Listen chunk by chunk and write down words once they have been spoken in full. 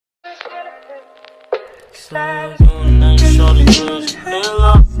Hey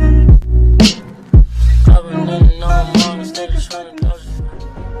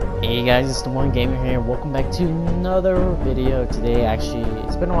guys, it's the One Gamer here. Welcome back to another video. Today, actually,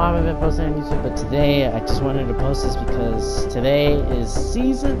 it's been a while I've been posting on YouTube, but today I just wanted to post this because today is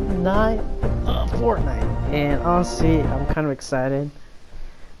season 9 of Fortnite, and honestly, I'm kind of excited.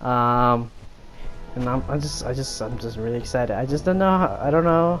 And I'm just really excited. I just don't know. I don't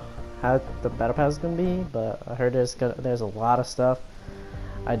know how the battle pass is gonna be, but I heard there's a lot of stuff.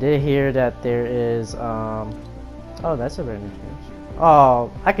 I did hear that there is oh, that's a brand new change. Oh,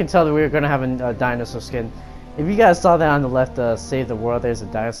 I can tell that we were gonna have a dinosaur skin. If you guys saw that on the left, Save the World, there's a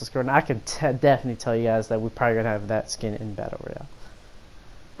dinosaur skin. I can definitely tell you guys that we're probably gonna have that skin in Battle Royale.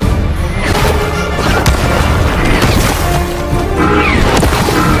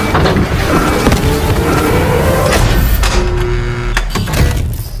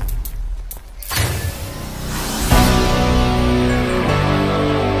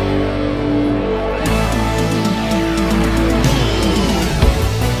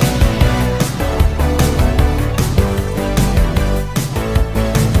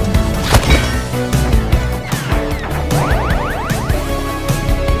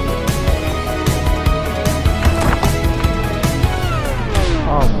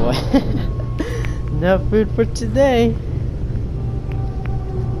 No food for today.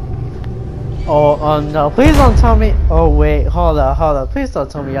 Oh no, please don't tell me. Oh wait, hold up, please don't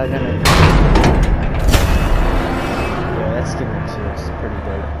tell me y'all gonna. Yeah, that skin looks pretty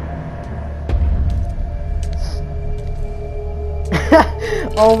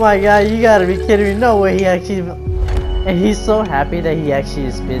dope. Oh my god, you gotta be kidding me. No way he actually. And he's so happy that he actually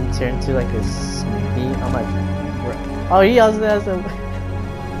has been turned to like a smoothie. I'm like, oh, he also has a.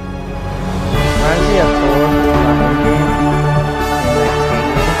 Reminds me of Thor game.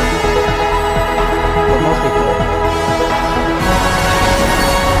 But mostly Thor.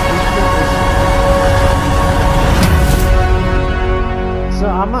 So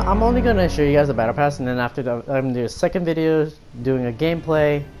I'm only gonna show you guys the battle pass, and then after that I'm gonna do a second video doing a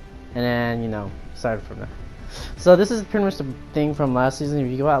gameplay, and then start from there. So this is pretty much the thing from last season.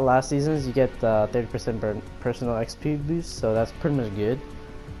 If you go out last seasons, you get 30% personal XP boost, so that's pretty much good.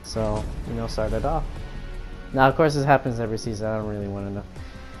 So, start it off. Now, of course, this happens every season. I don't really want to know.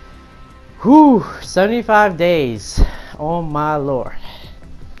 Whew, 75 days. Oh my lord.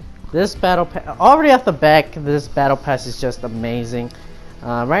 This battle pass, already off the back, this battle pass is just amazing.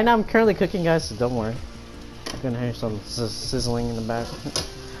 Right now, I'm currently cooking, guys, so don't worry. You're gonna hear some sizzling in the back.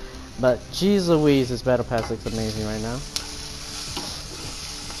 But, geez Louise, this battle pass looks amazing right now.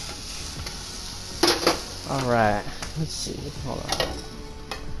 Alright, let's see. Hold on.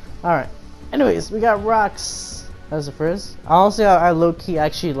 Alright, anyways, we got rocks as the first. Honestly, I low-key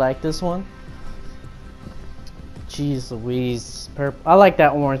actually like this one. Jeez Louise, purple. I like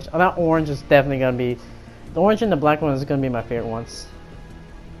that orange. That orange is definitely gonna be, the orange and the black one is gonna be my favorite ones.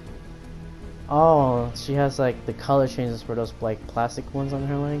 Oh, she has like the color changes for those like plastic ones on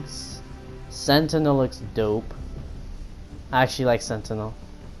her legs. Sentinel looks dope. I actually like Sentinel.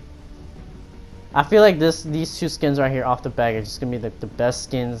 I feel like these two skins right here off the bat are just gonna be the best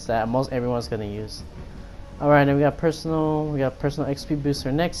skins that most everyone's gonna use. Alright, then we got personal XP boost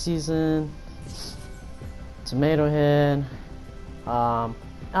for next season. Tomato head. I'm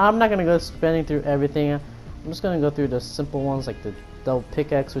not gonna go spending through everything. I'm just gonna go through the simple ones like the double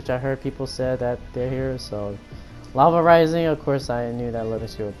pickaxe, which I heard people said that they're here. So lava rising, of course I knew that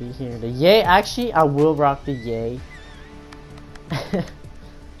Lotus here would be here. The yay, actually I will rock the yay.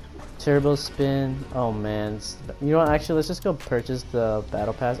 Turbo spin. Oh man, you know what, actually let's just go purchase the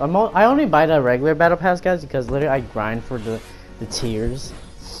battle pass. I only buy the regular battle pass, guys, because literally I grind for the tiers.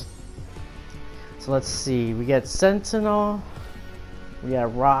 So let's see, we get Sentinel, we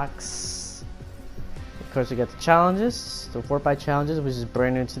got rocks, of course we got the challenges, the Fortnite challenges, which is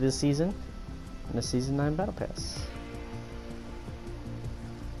brand new to this season, and the season 9 battle pass.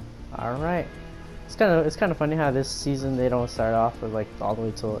 Alright, it's kind of funny how this season they don't start off with like all the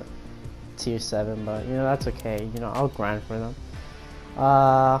way till tier 7, but that's okay. I'll grind for them.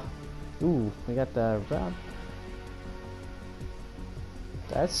 Ooh, we got the rub.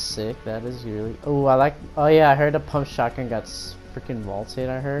 That's sick. That is really. Oh, oh yeah, I heard the pump shotgun got freaking vaulted.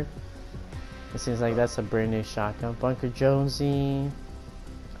 I heard. It seems like that's a brand new shotgun. Bunker Jonesy.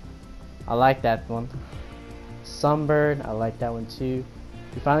 I like that one. Sunbird. I like that one too.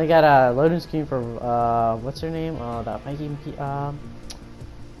 We finally got a loading screen for what's her name? That Viking.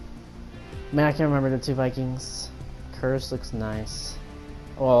 Man, I can't remember the two Vikings. Curse looks nice.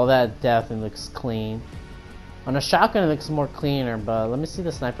 Well, that definitely looks clean. On a shotgun, it looks more cleaner, but let me see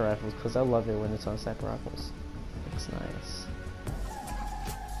the sniper rifles because I love it when it's on sniper rifles. Looks nice.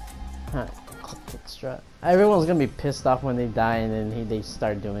 Huh. Quick strut. Everyone's gonna be pissed off when they die and then they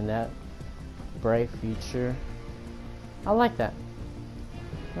start doing that. Bright future. I like that.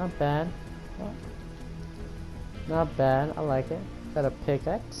 Not bad. Not bad. I like it. Got a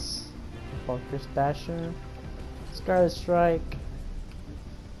pickaxe. Bunker's Basher. Scarlet Strike.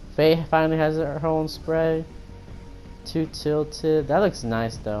 Faye finally has her own spray. 2 tilted. That looks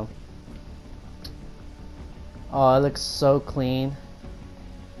nice though. Oh, it looks so clean.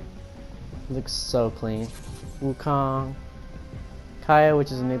 It looks so clean. Wukong. Kaya,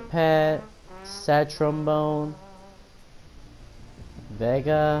 which is a new pet. Sad Trombone.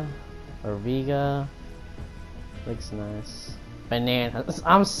 Vega. Or Vega. Looks nice. Bananas.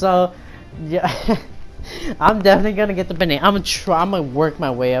 I'm so... Yeah. I'm definitely gonna get the banana. I'm gonna work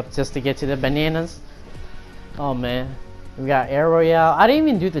my way up just to get to the bananas. Oh man, we got Air Royale. I didn't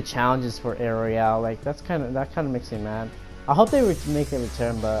even do the challenges for Air Royale. Like that kind of makes me mad. I hope they make a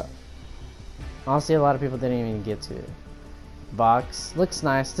return, but honestly, a lot of people didn't even get to it. Box looks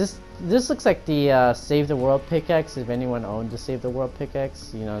nice. This looks like the Save the World pickaxe. If anyone owned the Save the World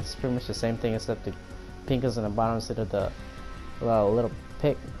pickaxe, you know it's pretty much the same thing except the pink is on the bottom instead of the little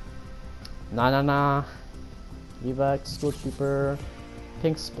pick. Nah. V-Bucks, School Trooper,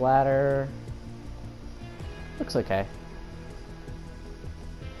 Pink Splatter. Looks okay.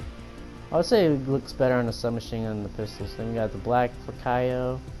 I would say it looks better on the submachine than the pistols. Then we got the black for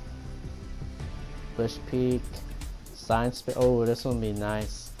Kaio. Bush Peak. Science. Oh, this one would be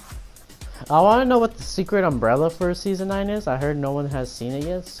nice. I want to know what the secret umbrella for Season 9 is. I heard no one has seen it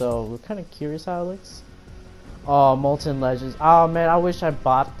yet, so we're kind of curious how it looks. Oh, Molten Legends. Oh man, I wish I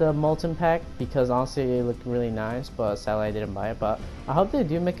bought the Molten pack because honestly it looked really nice, but sadly I didn't buy it. But I hope they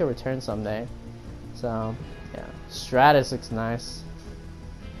do make a return someday. So yeah, Stratus looks nice.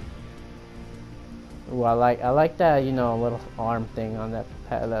 Ooh, I like that, you know, little arm thing on that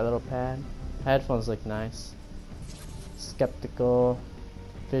little pad. Headphones look nice. Skeptical.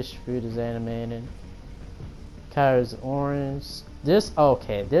 Fish food is animated. Car is orange. This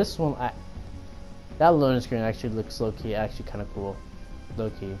okay. This one that loading screen actually looks low-key, actually kind of cool.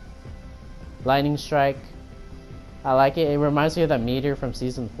 Low-key. Lightning Strike. I like it. It reminds me of that meteor from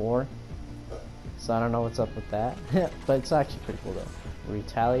Season 4. So I don't know what's up with that. But it's actually pretty cool though.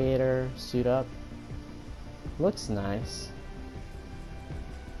 Retaliator. Suit Up. Looks nice.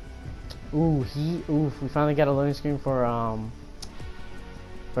 Ooh, we finally got a loading screen for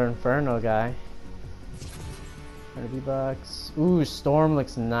Inferno guy. $100. Ooh, Storm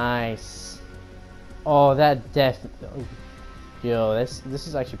looks nice. Oh, that definitely. Yo, this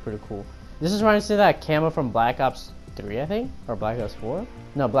is actually pretty cool. This is reminds me of that camo from Black Ops 3, I think, or Black Ops 4.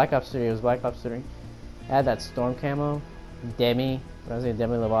 No, Black Ops 3. It was Black Ops 3. I had that Storm camo. Demi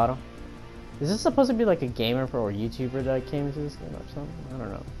Lovato. Is this supposed to be like a gamer or a YouTuber that came into this game or something? I don't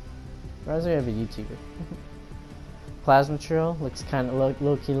know. Reminds me of a YouTuber. Plasma Trail looks kind of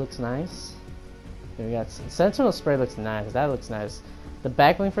low-key. Looks nice. Then we got Sentinel Spray. Looks nice. That looks nice. The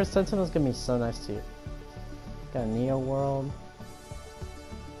backlink for Sentinel is gonna be so nice too. Got Neo World.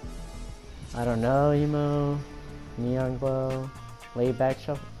 I don't know, Emo. Neon Glow. Layback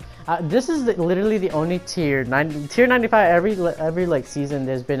Shuffle. This is literally the only tier 95. Every like season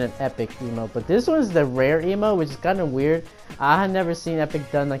there's been an epic emo, but this one's the rare emo, which is kind of weird. I had never seen Epic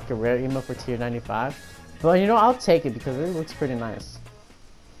done like a rare emo for tier 95, but you know I'll take it because it looks pretty nice.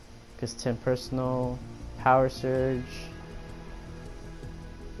 Cause 10 personal, Power Surge.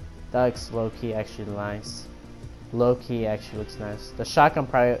 That looks low-key actually nice. Low-key actually looks nice. The shotgun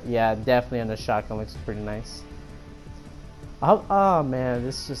probably, yeah, definitely on the shotgun looks pretty nice. Oh man,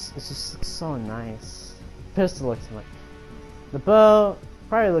 it just looks so nice. Pistol looks like. The bow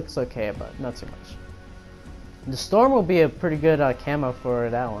probably looks okay, but not too much. The Storm will be a pretty good camo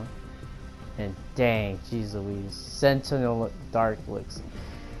for that one. And dang, jeez Louise, Sentinel Dark looks.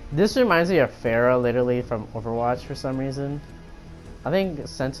 This reminds me of Pharah, literally from Overwatch for some reason. I think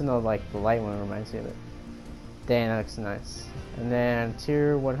Sentinel, like the light one, reminds me of it. Dang, that looks nice. And then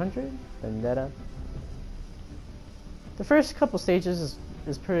tier 100, Vendetta. The first couple stages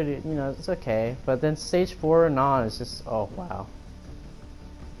is pretty, you know, it's okay. But then stage 4 and on is just, oh wow.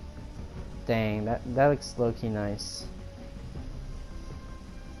 Dang, that looks low-key nice.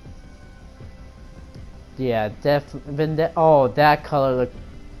 Yeah, Vendetta. Oh, that color look.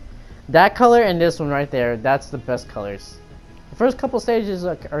 That color and this one right there, that's the best colors. The first couple stages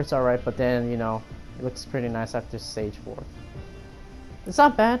are alright, but then, you know, it looks pretty nice after stage 4. It's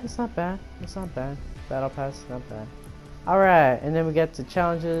not bad, it's not bad, it's not bad. Battle Pass, not bad. Alright, and then we get to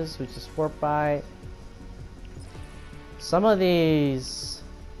challenges, which is Fort Bite. Some of these,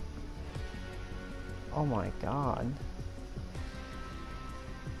 oh my god.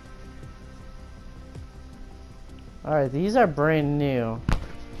 Alright, these are brand new.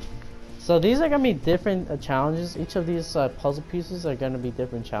 So these are gonna be different challenges. Each of these puzzle pieces are gonna be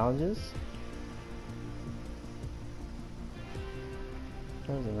different challenges.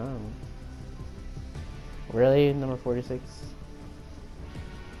 Where's it on? Really? Number 46?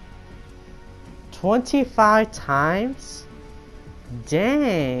 25 times?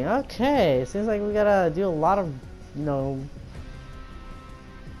 Dang, okay. Seems like we gotta do a lot of, you know,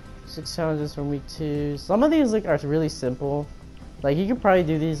 6 challenges for week 2. Some of these are really simple. Like, you could probably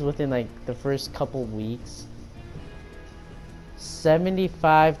do these within like the first couple weeks.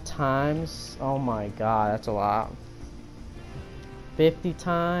 75 times? Oh my god, that's a lot. 50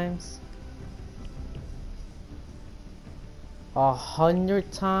 times?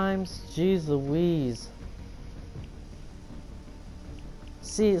 100 times? Jeez Louise.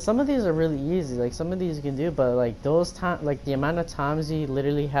 See, some of these are really easy. Like, some of these you can do, but like those time, like the amount of times you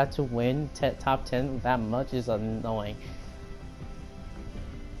literally had to win top 10 that much is annoying.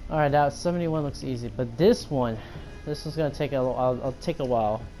 Alright, that 71 looks easy, but this one's gonna take I'll take a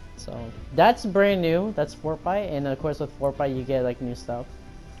while. So that's brand new. That's Fortbyte, and of course with Fortbyte you get like new stuff.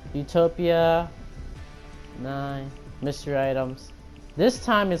 Utopia, 9 mystery items. This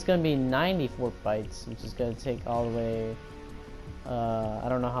time it's gonna be 90 Fortbytes, which is gonna take all the way. I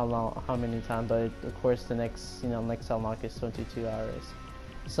don't know how many times, but of course the next unlock is 22 hours.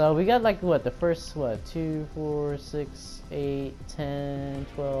 So we got like what the first 2, 4, 6, 8, 10,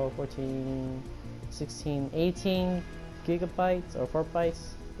 12, 14, 16, 18 gigabytes or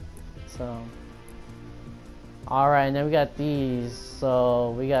Fortbytes. So alright, and then we got these.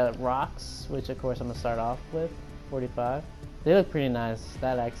 So we got rocks, which of course I'm gonna start off with 45. They look pretty nice.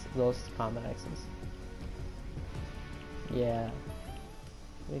 Those combat axes. Yeah.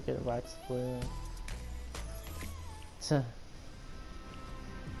 We get rocks blue.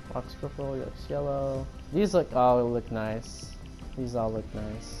 Rocks purple, looks yellow. These all look nice. These all look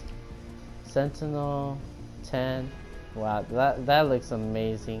nice. Sentinel 10. Wow, that looks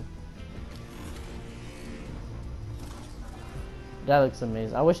amazing. That looks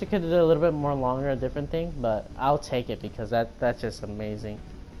amazing. I wish it could have done a little bit more longer, a different thing, but I'll take it because that's just amazing.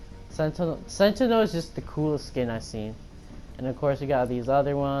 Sentinel is just the coolest skin I've seen. And of course we got these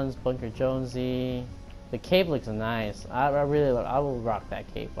other ones, Bunker Jonesy. The cape looks nice. I will rock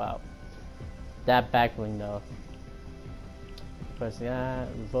that cape out. That back bling though. Of course, yeah,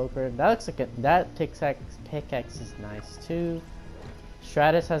 Evoker. That looks like that pickaxe is nice too.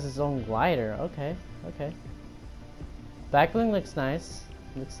 Stratus has his own glider. Okay, okay. Back bling looks nice.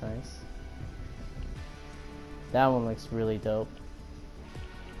 Looks nice. That one looks really dope.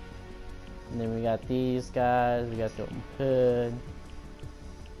 And then we got these guys. We got the hood.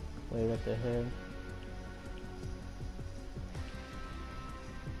 Wait, we got the hood.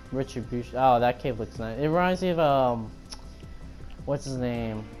 Retribution. Oh, that cave looks nice. It reminds me of what's his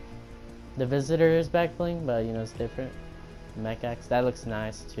name? The Visitor's back bling, but you know it's different. Mech axe. That looks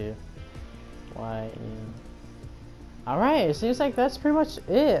nice too. Alright, it seems like that's pretty much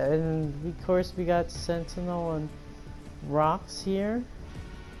it. And of course we got Sentinel and rocks here.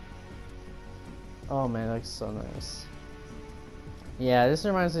 Oh man, that looks so nice. Yeah, this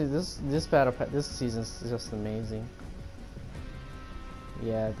reminds me. This season is just amazing.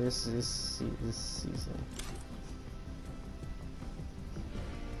 Yeah, this season.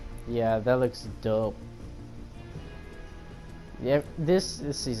 Yeah, that looks dope. Yeah, this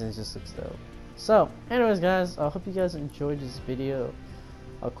season just looks dope. So, anyways, guys, I hope you guys enjoyed this video.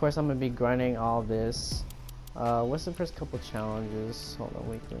 Of course, I'm gonna be grinding all this. What's the first couple challenges? Hold on,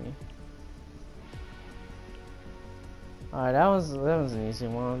 weekly. Alright, that was an easy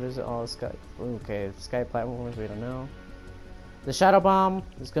one. There's all sky. Okay, sky platforms. We don't know. The shadow bomb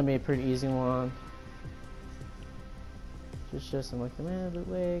is gonna be a pretty easy one. Just like the man,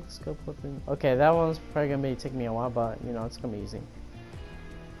 bootleg, scope flipping. Okay, that one's probably gonna take me a while, but you know it's gonna be easy.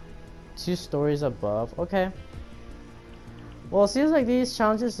 2 stories above. Okay. Well, it seems like these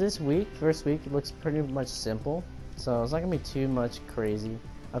challenges this week, first week, looks pretty much simple. So it's not gonna be too much crazy.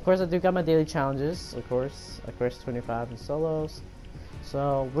 Of course, I do got my daily challenges. Of course, 25 in solos.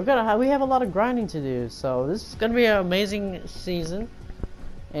 So we have a lot of grinding to do. So this is gonna be an amazing season,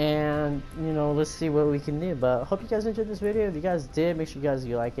 and you know, let's see what we can do. But I hope you guys enjoyed this video. If you guys did, make sure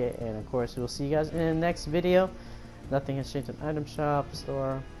you like it, and of course, we'll see you guys in the next video. Nothing has changed in item shop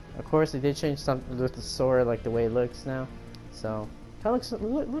store. Of course, they did change something with the store, like the way it looks now. So kind of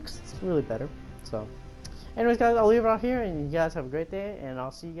looks really better. So anyways, guys, I'll leave it out here, and you guys have a great day, and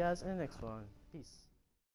I'll see you guys in the next one. Peace.